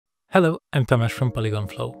Hello, I'm Tomasz from Polygon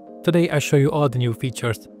Flow. Today I show you all the new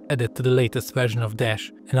features added to the latest version of Dash,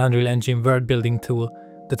 an Unreal Engine world building tool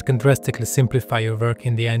that can drastically simplify your work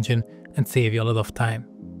in the engine and save you a lot of time.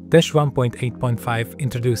 Dash 1.8.5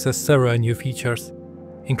 introduces several new features,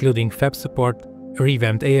 including FAB support, a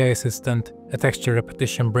revamped AI assistant, a texture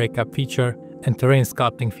repetition breakup feature, and terrain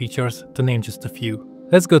sculpting features, to name just a few.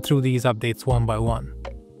 Let's go through these updates one by one.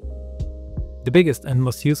 The biggest and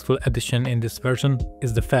most useful addition in this version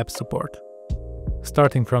is the FAB support.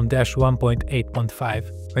 Starting from Dash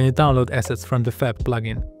 1.8.5, when you download assets from the FAB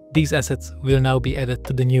plugin, these assets will now be added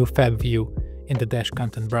to the new FAB view in the Dash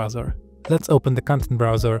content browser. Let's open the content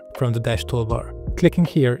browser from the Dash toolbar. Clicking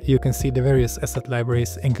here, you can see the various asset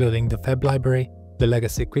libraries, including the FAB library, the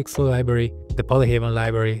Legacy Quixel library, the Polyhaven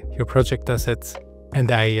library, your project assets, and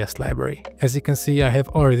the IES library. As you can see, I have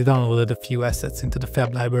already downloaded a few assets into the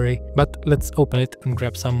FAB library, but let's open it and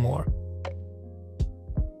grab some more.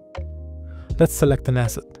 Let's select an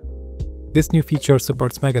asset. This new feature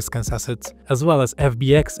supports Megascans assets, as well as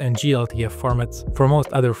FBX and GLTF formats for most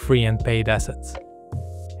other free and paid assets.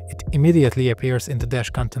 It immediately appears in the Dash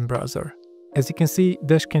content browser. As you can see,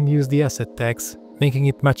 Dash can use the asset tags, making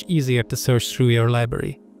it much easier to search through your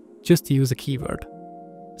library. Just use a keyword.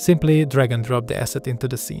 Simply drag and drop the asset into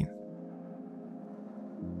the scene.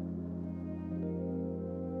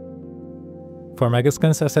 For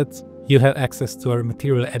Megascans assets, you'll have access to our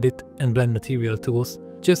material edit and blend material tools,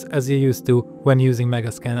 just as you used to when using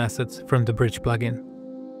Megascan assets from the Bridge plugin.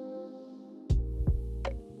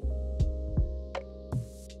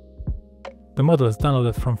 The models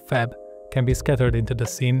downloaded from FAB can be scattered into the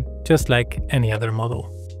scene just like any other model.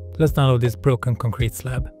 Let's download this broken concrete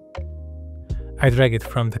slab. I drag it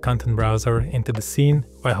from the content browser into the scene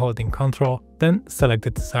while holding Ctrl, then select the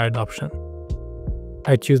desired option.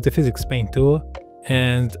 I choose the Physics Paint tool,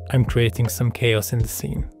 and I'm creating some chaos in the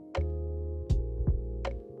scene.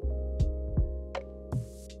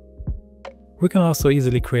 We can also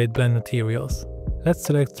easily create blend materials. Let's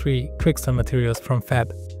select 3 Quixel materials from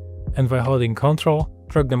FAB, and while holding Ctrl,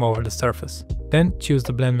 drag them over the surface. Then choose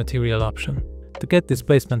the blend material option. To get this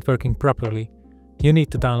placement working properly, you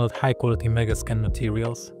need to download high-quality Megascan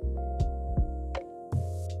materials.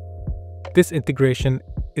 This integration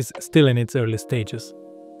is still in its early stages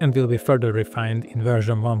and will be further refined in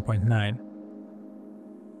version 1.9.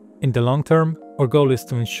 In the long term, our goal is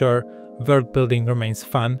to ensure world building remains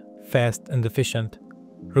fun, fast and efficient,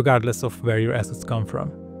 regardless of where your assets come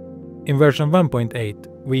from. In version 1.8,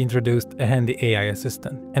 we introduced a handy AI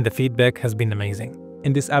assistant, and the feedback has been amazing.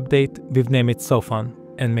 In this update, we've named it SoFun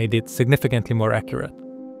and made it significantly more accurate.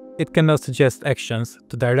 It can now suggest actions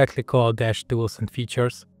to directly call Dash tools and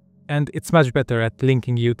features, and it's much better at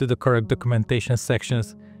linking you to the correct documentation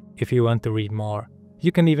sections if you want to read more.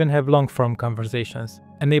 You can even have long-form conversations,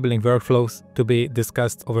 enabling workflows to be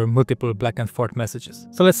discussed over multiple back-and-forth messages.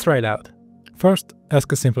 So let's try it out. First,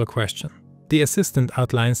 ask a simple question. The assistant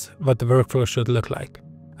outlines what the workflow should look like.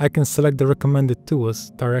 I can select the recommended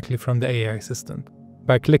tools directly from the AI assistant.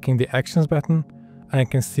 By clicking the Actions button, I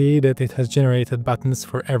can see that it has generated buttons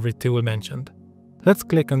for every tool mentioned. Let's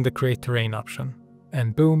click on the Create Terrain option,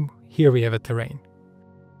 and boom, here we have a terrain.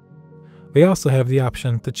 We also have the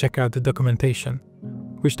option to check out the documentation,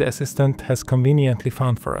 which the assistant has conveniently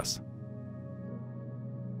found for us.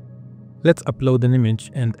 Let's upload an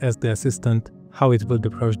image and ask the assistant how it will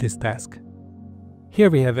approach this task. Here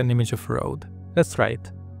we have an image of a road. Let's try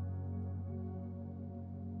it.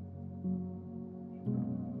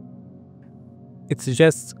 It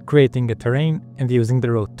suggests creating a terrain and using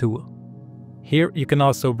the road tool. Here you can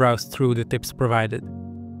also browse through the tips provided.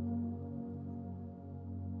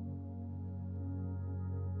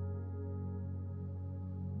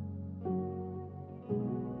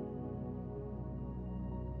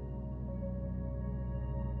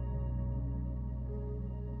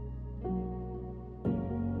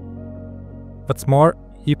 What's more,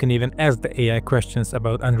 you can even ask the AI questions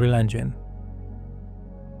about Unreal Engine.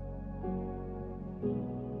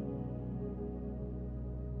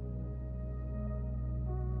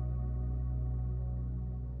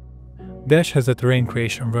 Dash has a terrain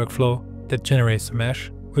creation workflow that generates a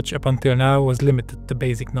mesh, which up until now was limited to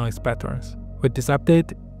basic noise patterns. With this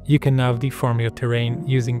update, you can now deform your terrain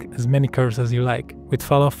using as many curves as you like, with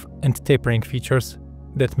fall-off and tapering features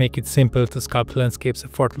that make it simple to sculpt landscapes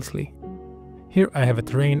effortlessly. Here I have a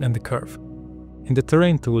terrain and a curve. In the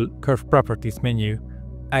Terrain tool Curve Properties menu,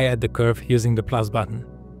 I add the curve using the plus button.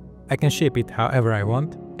 I can shape it however I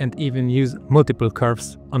want and even use multiple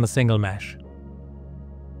curves on a single mesh.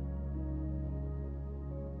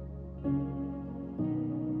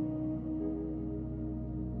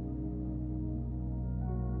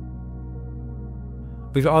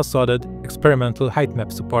 we've also added experimental height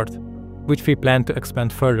map support, which we plan to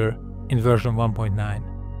expand further in version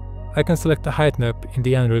 1.9. I can select a height map in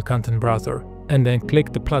the Unreal Content browser and then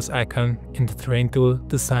click the plus icon in the terrain tool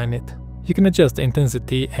to sign it. You can adjust the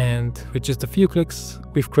intensity, and with just a few clicks,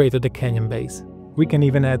 we've created a canyon base. We can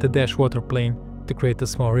even add a dash water plane to create a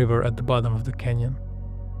small river at the bottom of the canyon.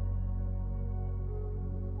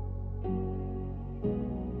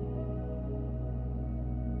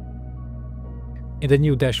 In the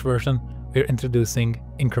new Dash version, we're introducing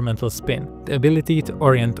Incremental Spin, the ability to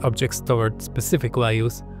orient objects toward specific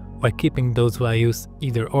values while keeping those values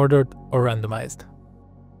either ordered or randomized.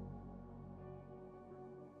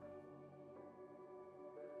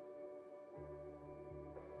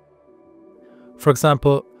 For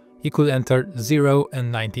example, you could enter 0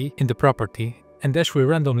 and 90 in the property, and Dash will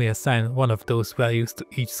randomly assign one of those values to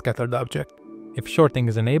each scattered object. If sorting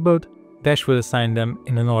is enabled, Dash will assign them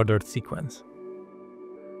in an ordered sequence.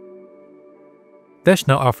 Dash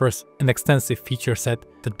now offers an extensive feature set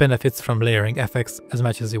that benefits from layering effects as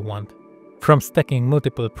much as you want. From stacking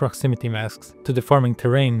multiple proximity masks to deforming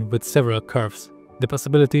terrain with several curves, the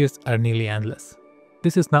possibilities are nearly endless.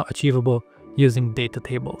 This is now achievable using data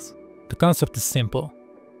tables. The concept is simple.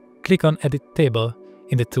 Click on Edit Table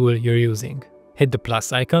in the tool you're using. Hit the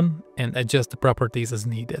plus icon and adjust the properties as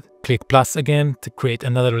needed. Click plus again to create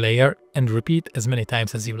another layer and repeat as many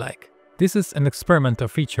times as you like. This is an experimental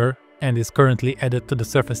feature and is currently added to the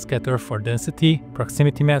surface scatter for density,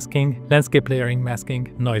 proximity masking, landscape layering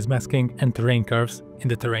masking, noise masking, and terrain curves in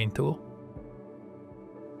the terrain tool.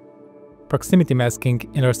 Proximity masking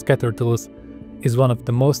in our scatter tools is one of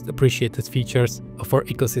the most appreciated features of our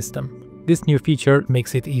ecosystem. This new feature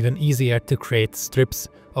makes it even easier to create strips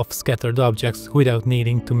of scattered objects without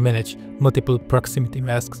needing to manage multiple proximity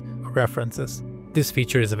masks or references. This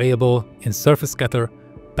feature is available in surface scatter,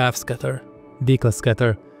 path scatter, decal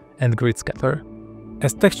scatter, and grid scatter.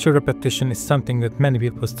 As texture repetition is something that many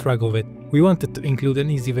people struggle with, we wanted to include an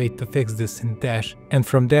easy way to fix this in Dash, and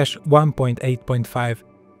from Dash 1.8.5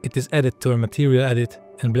 it is added to our Material Edit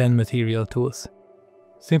and Blend Material tools.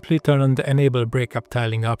 Simply turn on the Enable Breakup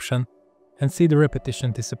tiling option and see the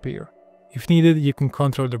repetition disappear. If needed, you can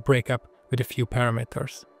control the breakup with a few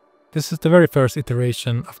parameters. This is the very first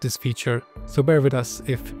iteration of this feature, so bear with us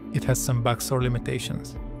if it has some bugs or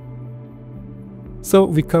limitations. So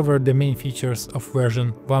we covered the main features of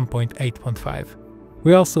version 1.8.5.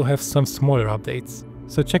 We also have some smaller updates,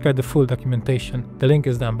 so check out the full documentation, the link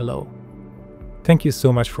is down below. Thank you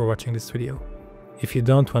so much for watching this video. If you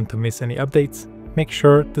don't want to miss any updates, make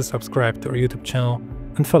sure to subscribe to our YouTube channel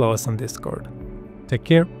and follow us on Discord. Take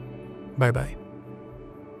care, bye bye.